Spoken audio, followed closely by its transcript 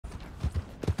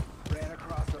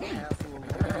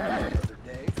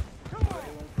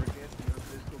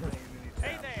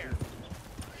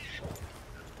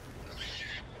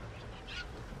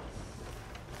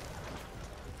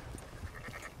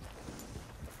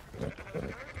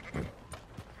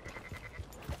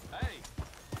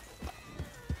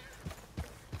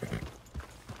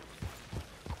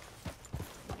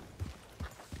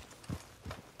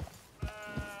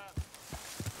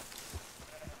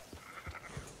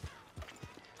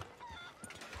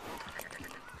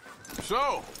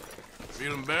So,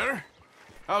 feeling better?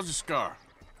 How's the scar?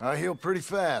 I heal pretty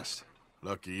fast.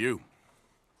 Lucky you.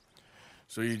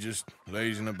 So you just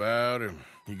lazing about, or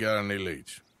you got any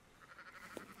leads?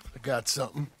 I got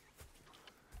something.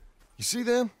 You see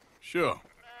them? Sure.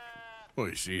 Well,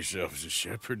 you see yourself as a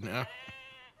shepherd now?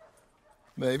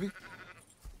 Maybe.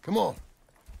 Come on.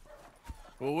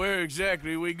 Well, where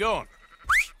exactly are we going?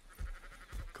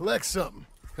 Collect something.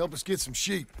 Help us get some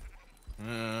sheep.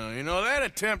 You know, that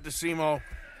attempt to seem all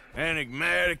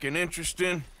enigmatic and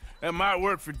interesting, that might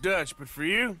work for Dutch, but for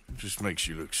you, it just makes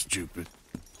you look stupid.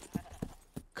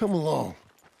 Come along.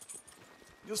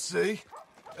 You'll see.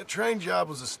 That train job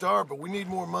was a start, but we need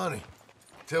more money.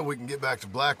 Till we can get back to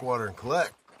Blackwater and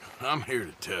collect. I'm here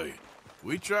to tell you,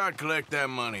 we try to collect that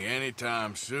money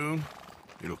anytime soon,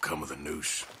 it'll come with a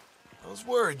noose. I was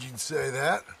worried you'd say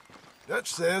that.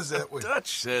 Dutch says that we...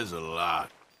 Dutch says a lot.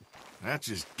 That's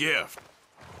his gift.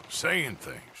 Saying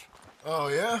things. Oh,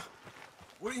 yeah?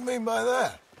 What do you mean by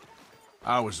that?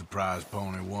 I was the prize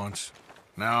pony once.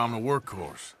 Now I'm the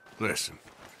workhorse. Listen,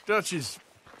 Dutch is...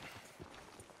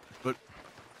 But,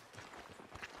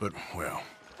 well,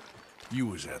 you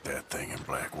was at that thing in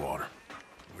Blackwater.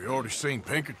 We already seen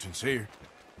Pinkertons here.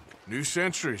 New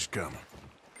century's coming.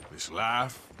 This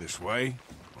life, this way,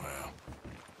 well,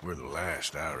 we're the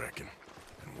last, I reckon.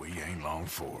 And we ain't long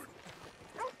for it.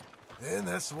 Then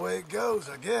that's the way it goes,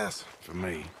 I guess. For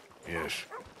me, yes.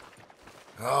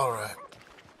 All right.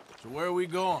 So where are we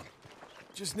going?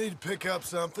 Just need to pick up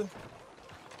something.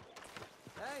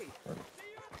 Hey!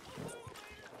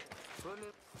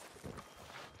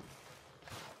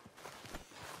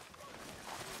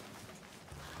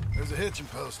 There's a hitching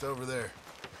post over there.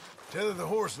 Tether the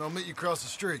horse and I'll meet you across the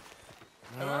street.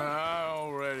 I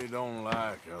already don't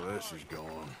like how this is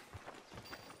going.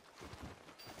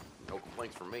 No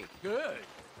complaints from me. Good.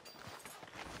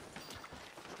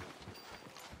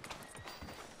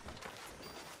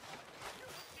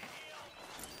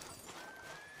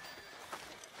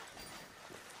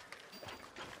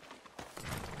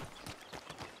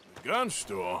 The gun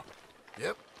store?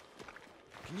 Yep.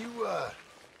 Can you,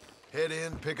 head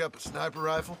in, pick up a sniper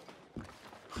rifle?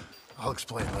 I'll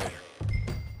explain later.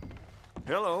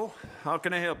 Hello. How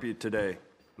can I help you today?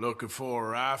 Looking for a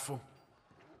rifle?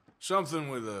 Something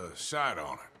with a sight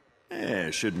on it. Yeah,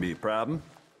 shouldn't be a problem.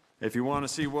 If you want to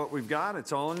see what we've got,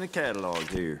 it's all in the catalog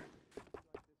here.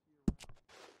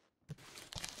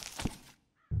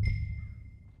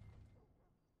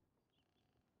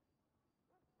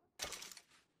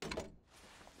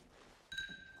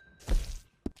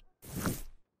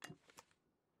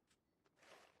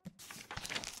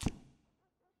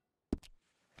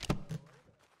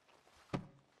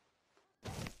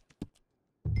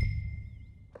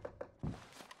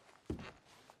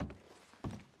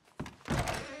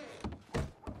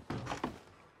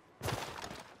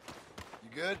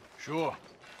 Good? Sure.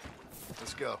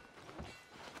 Let's go.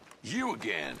 You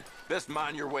again. Best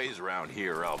mind your ways around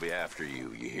here or I'll be after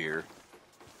you, you hear?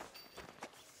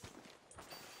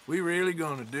 We really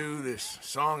gonna do this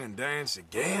song and dance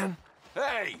again?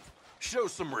 Hey! Show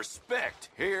some respect,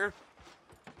 here?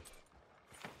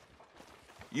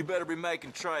 You better be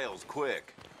making trails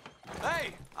quick.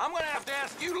 Hey! I'm gonna have to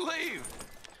ask you to leave!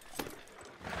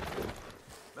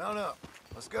 Mount up.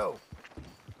 Let's go.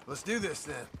 Let's do this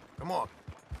then. Come on.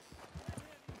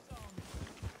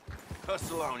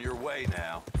 Hustle on your way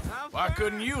now. Why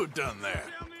couldn't you have done that?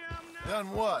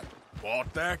 Done what?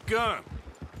 Bought that gun.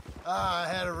 I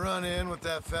had a run-in with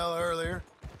that fella earlier.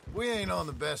 We ain't on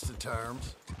the best of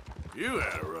terms. You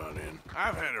had a run-in.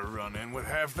 I've had a run-in with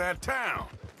half that town.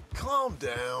 Calm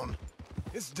down.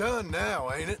 It's done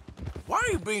now, ain't it? Why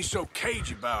are you being so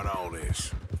cagey about all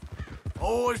this?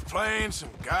 Always playing some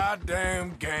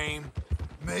goddamn game.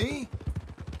 Me?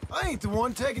 I ain't the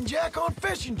one taking Jack on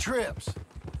fishing trips.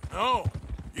 No,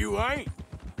 you ain't.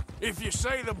 If you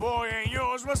say the boy ain't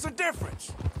yours, what's the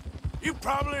difference? You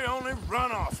probably only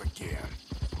run off again.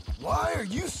 Why are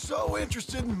you so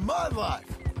interested in my life?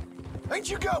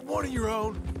 Ain't you got one of your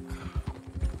own?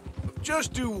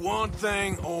 Just do one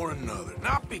thing or another.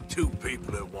 Not be two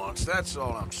people at once, that's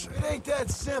all I'm saying. It ain't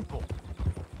that simple.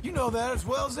 You know that as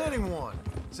well as anyone.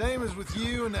 Same as with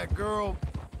you and that girl...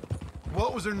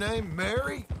 What was her name?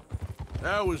 Mary?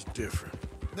 That was different.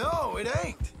 No, it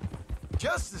ain't.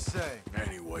 Just the same.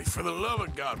 Anyway, for the love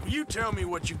of God, will you tell me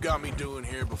what you got me doing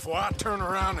here before I turn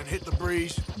around and hit the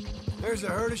breeze? There's a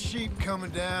herd of sheep coming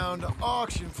down to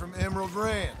auction from Emerald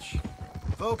Ranch.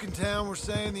 Folk in town were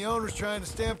saying the owner's trying to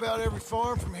stamp out every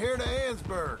farm from here to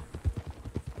Ansburg.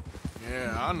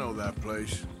 Yeah, I know that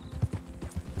place.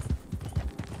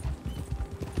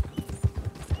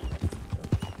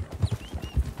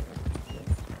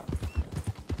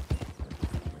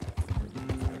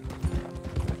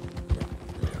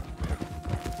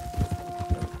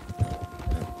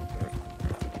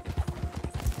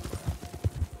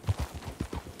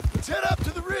 Let's head up to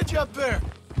the ridge up there.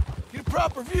 Get a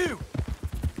proper view.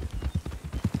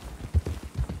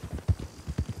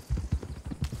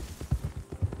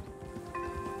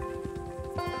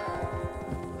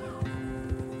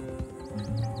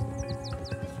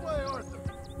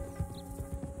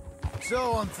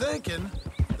 So I'm thinking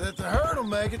that the herd will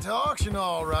make it to auction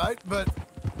all right, but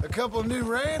a couple of new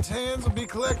ranch hands will be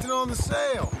collected on the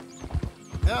sale.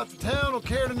 Doubt the town will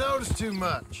care to notice too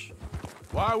much.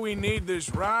 Why we need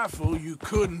this rifle you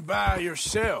couldn't buy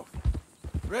yourself?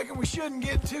 Reckon we shouldn't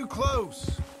get too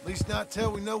close. At least not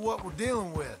till we know what we're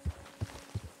dealing with.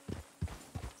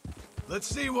 Let's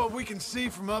see what we can see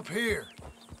from up here.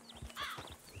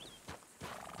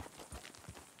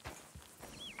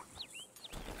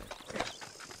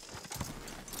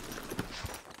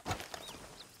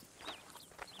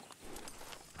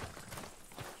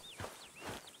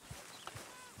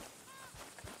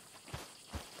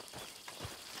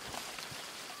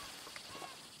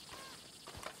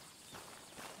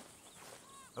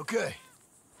 Okay,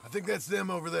 I think that's them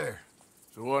over there.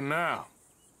 So what now?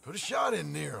 Put a shot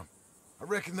in near them. I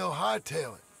reckon they'll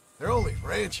hightail it. They're only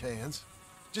ranch hands.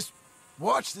 Just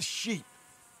watch the sheep.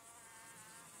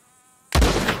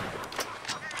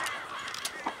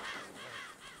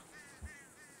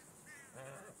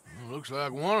 Looks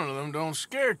like one of them don't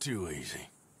scare too easy.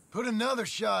 Put another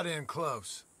shot in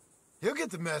close. He'll get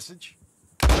the message.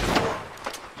 That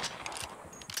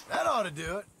ought to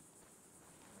do it.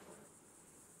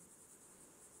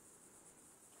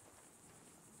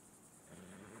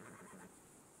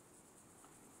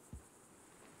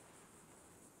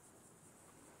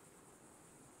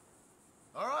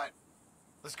 All right,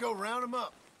 let's go round them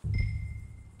up.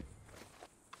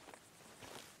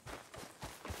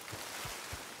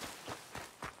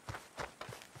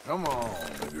 Come on,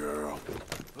 big girl.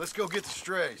 Let's go get the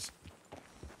strays.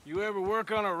 You ever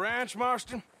work on a ranch,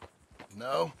 Marston?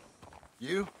 No?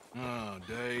 You? Oh,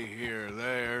 day here or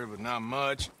there, but not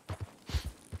much.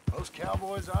 Most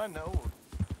cowboys I know are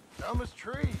dumb as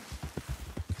trees.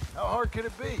 How hard could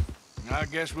it be? I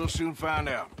guess we'll soon find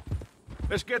out.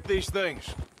 Let's get these things.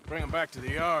 Bring them back to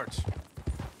the yards.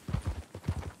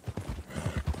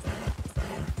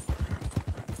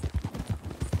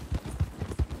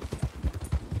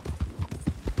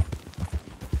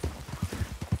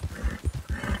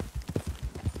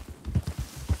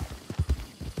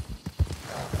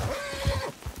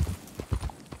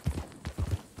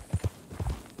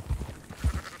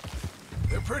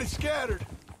 They're pretty scattered.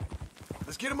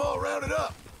 Let's get them all rounded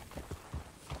up.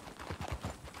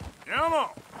 Come on.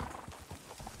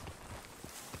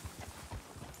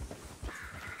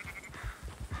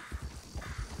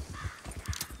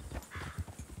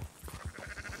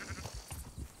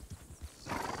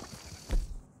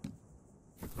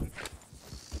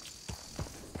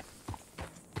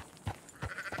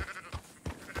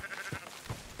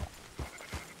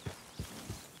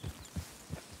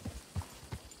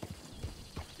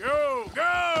 Go,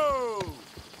 go!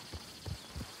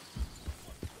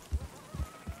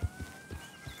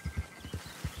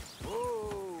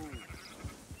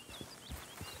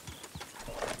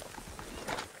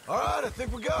 All right, I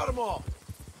think we got them all.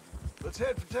 Let's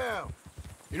head for town.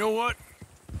 You know what?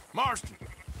 Marston,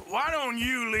 why don't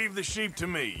you leave the sheep to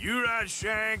me? You ride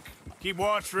Shank, keep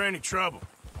watch for any trouble.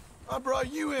 I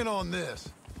brought you in on this.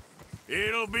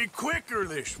 It'll be quicker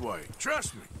this way,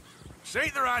 trust me. This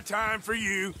ain't the right time for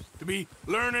you to be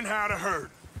learning how to herd.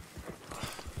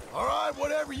 All right,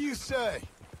 whatever you say.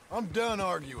 I'm done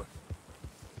arguing.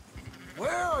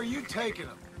 Where are you taking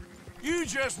them? You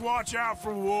just watch out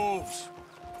for wolves.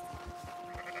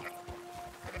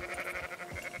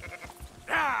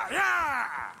 Yeah, yeah!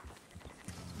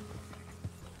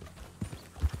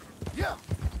 Yeah.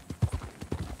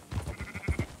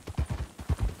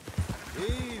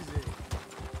 Easy.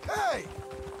 Hey!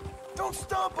 Don't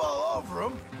stomp all over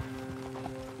them.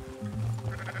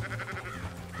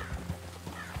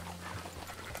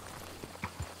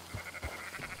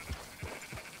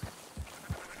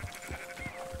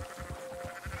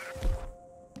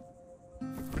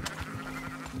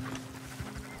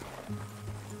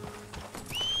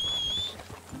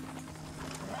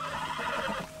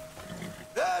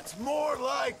 more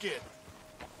like it.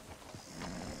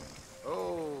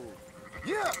 Oh,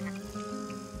 yeah.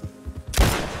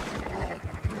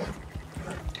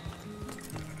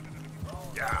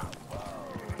 Yeah.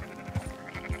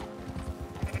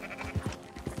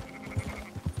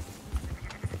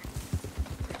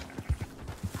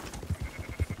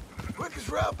 Quickest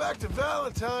route back to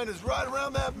Valentine is right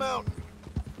around that mountain.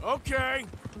 Okay.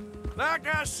 Like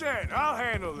I said, I'll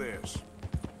handle this.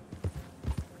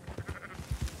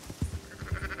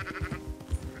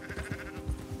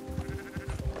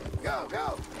 Go,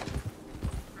 go!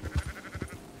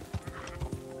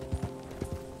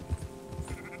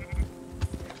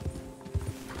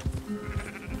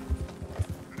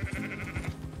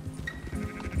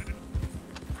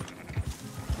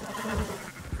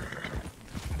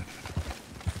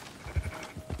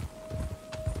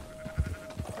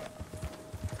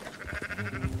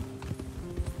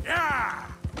 Yeah!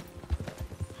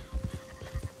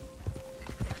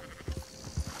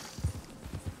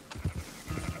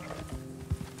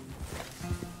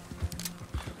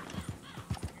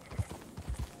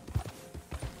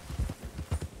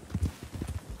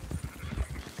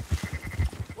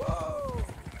 Whoa!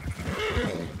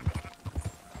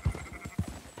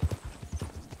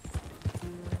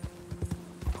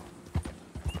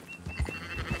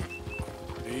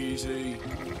 Easy.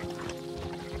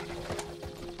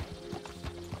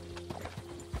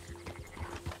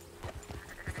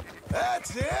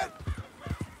 That's it!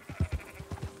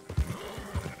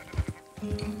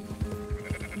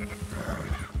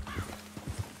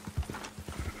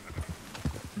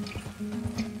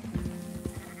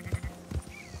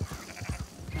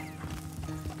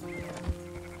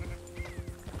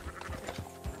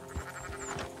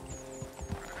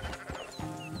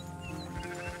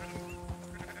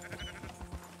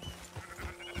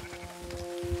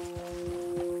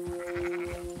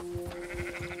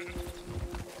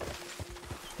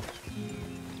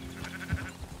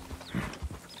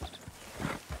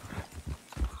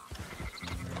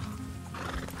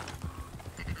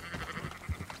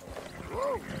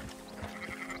 Whoa!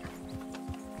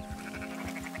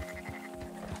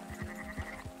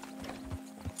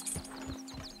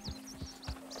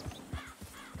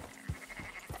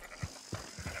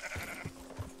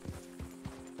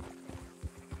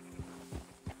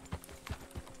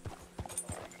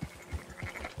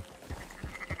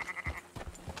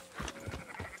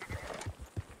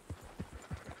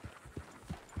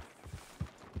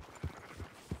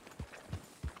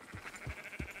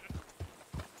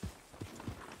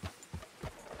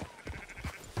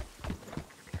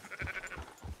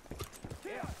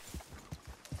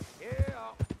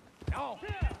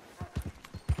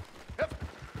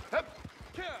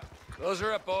 Close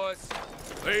her up, boys.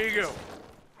 There you go.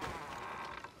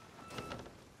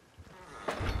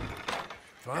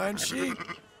 Fine sheep.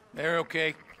 They're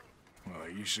okay. Well,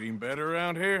 you seen better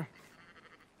around here?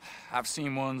 I've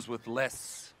seen ones with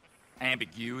less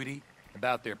ambiguity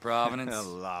about their provenance. A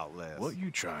lot less. What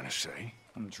you trying to say?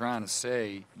 I'm trying to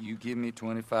say, you give me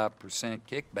 25%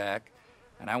 kickback,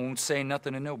 and I won't say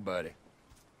nothing to nobody.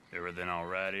 Everything all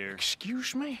right here?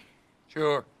 Excuse me?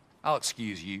 Sure, I'll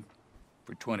excuse you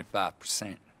for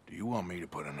 25%. Do you want me to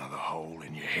put another hole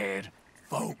in your head?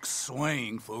 Folks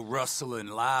swing for rustling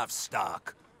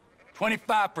livestock.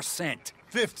 25%.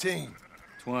 15.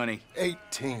 20.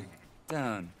 18.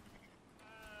 Done.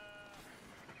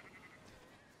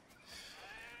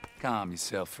 Calm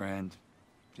yourself, friend.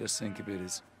 Just think of it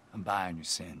as I'm buying your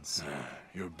sins.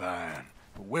 You're buying,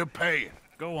 but we're paying.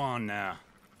 Go on now.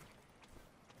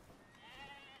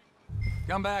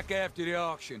 Come back after the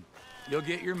auction. You'll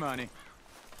get your money.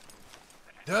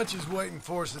 Dutch is waiting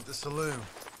for us at the saloon.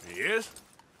 He is?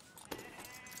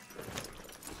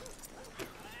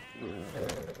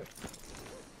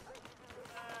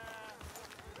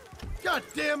 God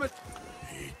damn it!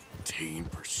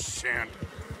 18%. I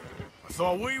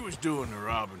thought we was doing the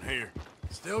robbing here.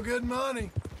 Still good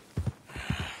money.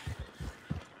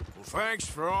 Well, thanks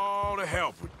for all the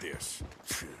help with this.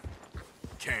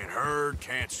 Can't herd,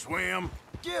 can't swim.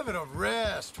 Give it a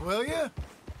rest, will ya?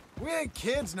 We ain't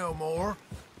kids no more.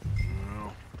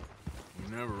 No,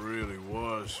 he never really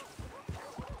was.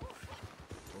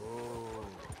 Oh.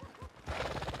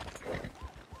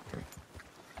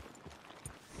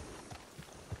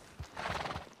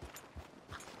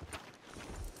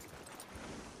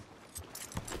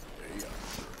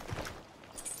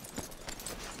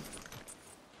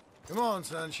 Come on,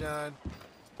 sunshine.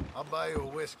 I'll buy you a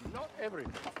whiskey. Not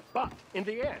everything, but in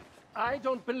the end, I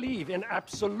don't believe in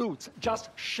absolutes, just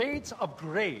shades of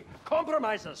gray.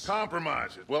 Compromises.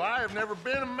 Compromises. Well, I have never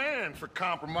been a man for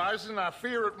compromises, and I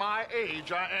fear at my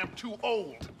age I am too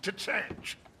old to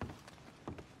change.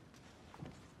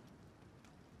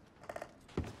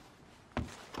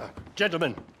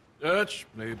 Gentlemen. Dutch,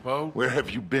 Leopold. Where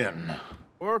have you been?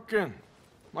 Working.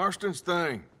 Marston's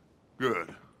thing.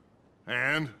 Good.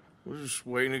 And? We're just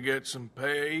waiting to get some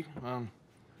pay on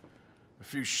a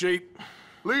few sheep.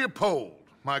 Leopold,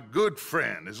 my good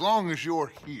friend, as long as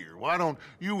you're here, why don't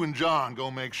you and John go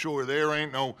make sure there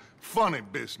ain't no funny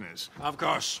business? Of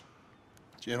course.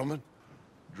 Gentlemen?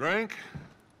 Drink?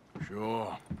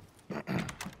 Sure.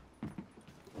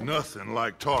 Nothing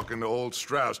like talking to old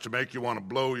Strauss to make you want to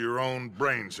blow your own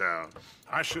brains out.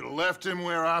 I should have left him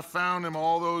where I found him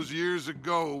all those years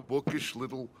ago. Bookish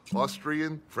little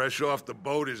Austrian, fresh off the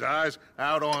boat, his eyes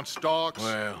out on stalks.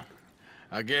 Well,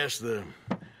 I guess the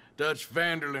Dutch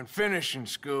Vanderlyn Finishing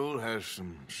School has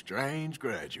some strange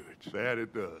graduates. That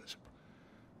it does.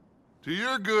 To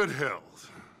your good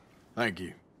health. Thank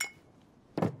you.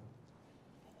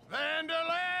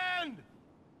 Vanderlyn!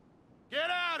 Get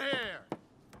out here!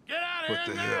 Get out What here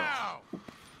the now!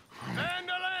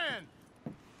 Vanderlyn!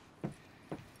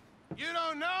 You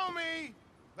don't know me,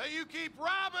 but you keep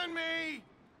robbing me!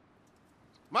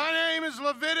 My name is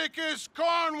Leviticus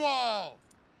Cornwall.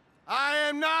 I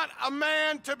am not a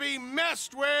man to be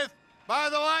messed with by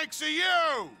the likes of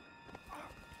you!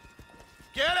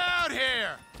 Get out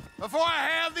here before I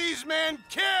have these men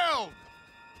killed!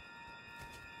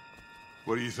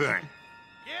 What do you think?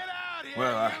 Get out here,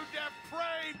 Well, you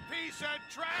depraved piece of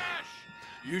trash!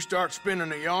 You start spinning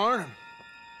the yarn, and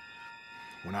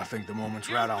when I think the moment's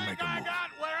right, I'll make a I move. got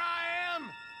where I am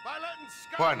by letting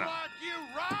Why scum not? like you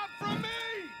rob from me?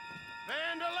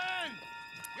 Vanderlyn,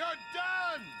 you're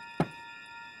done!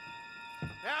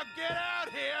 Now get out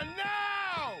here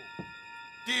now!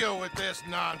 Deal with this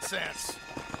nonsense.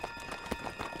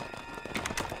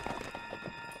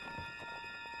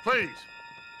 Please,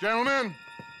 gentlemen,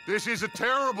 this is a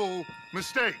terrible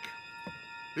mistake.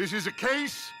 This is a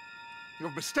case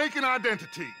of mistaken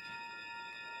identity.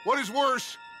 What is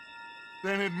worse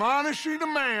than admonishing a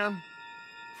man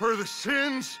for the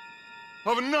sins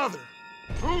of another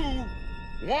who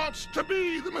wants to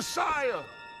be the Messiah?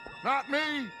 Not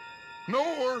me,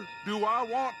 nor do I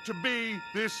want to be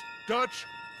this Dutch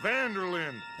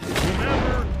Vanderlyn,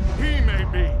 whomever he may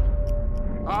be.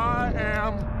 I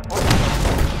am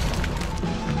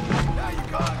Now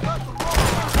you gotta cut the rope!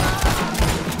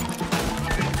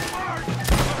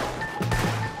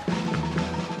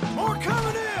 More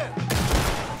coming in!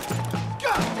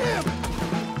 God damn it!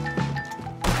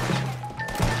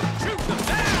 Shoot them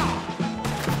down!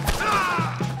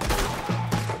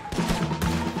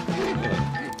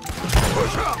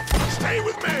 Push up! Stay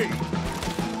with me!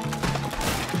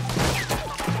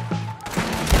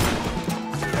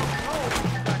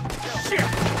 Shit!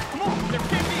 Come on, they're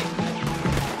getting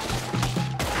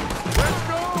Let's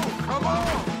go! Come on!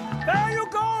 Where are you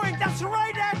going? That's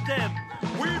right at them!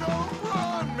 We don't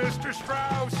run, Mr.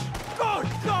 Strauss! Good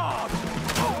God!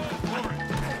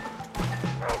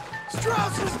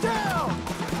 Strauss is down!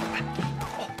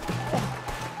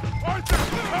 Arthur,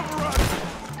 cover us!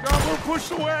 Now we'll push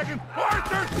the wagon!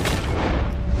 Arthur!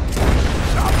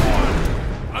 Someone!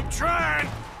 I'm trying!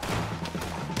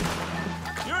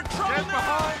 You're in Get trouble now!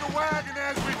 behind the wagon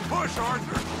as we push,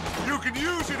 Arthur! You can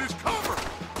use it as cover!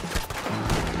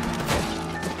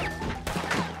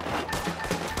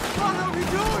 What are we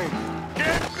doing?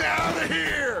 Get out of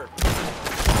here!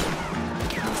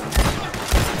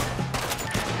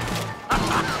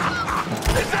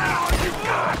 Is that all you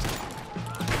got?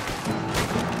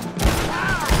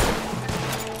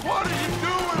 What are you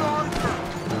doing, Arthur?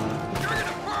 You're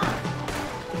gonna burn!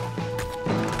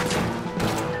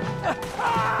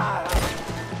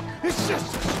 It's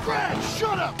just a scratch!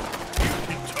 Shut up! You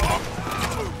can talk.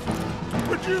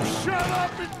 Would you shut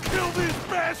up and kill these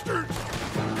bastards?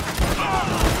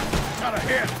 Got a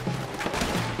hit!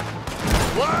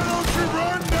 Why don't you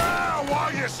run now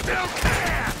while you still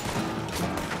can?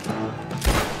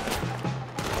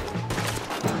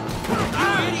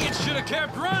 You idiots should have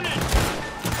kept running!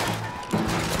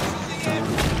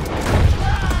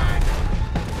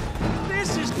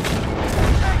 This is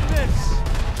madness!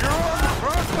 You're on the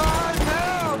front line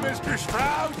now, Mr.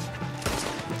 Strauss!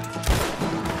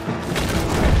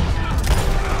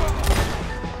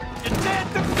 You're dead!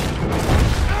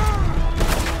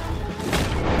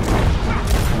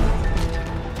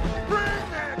 Bring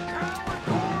that coward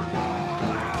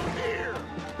Cornwall out here!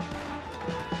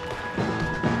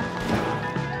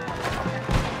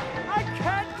 I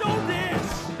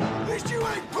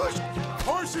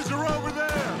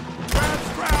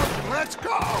Let's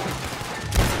go!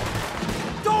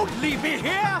 Don't leave me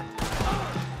here!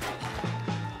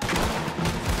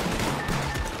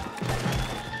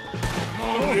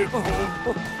 You're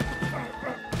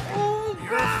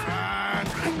fine.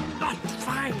 I'm not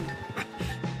fine.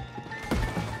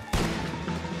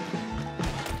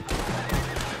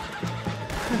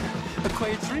 A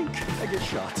quiet drink, I get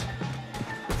shot.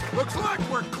 Looks like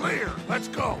we're clear. Let's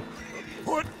go.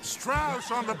 Put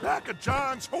Strauss on the back of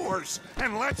John's horse,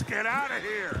 and let's get out of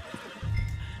here.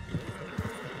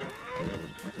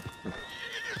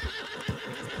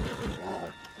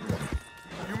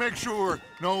 You make sure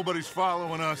nobody's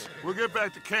following us. We'll get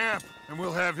back to camp, and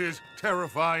we'll have his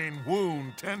terrifying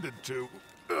wound tended to.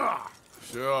 Ugh.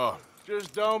 Sure.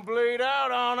 Just don't bleed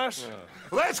out on us.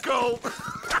 Let's go!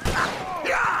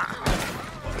 Yeah!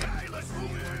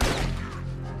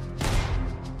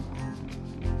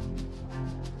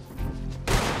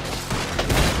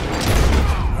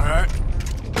 All right.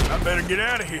 I better get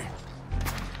out of here.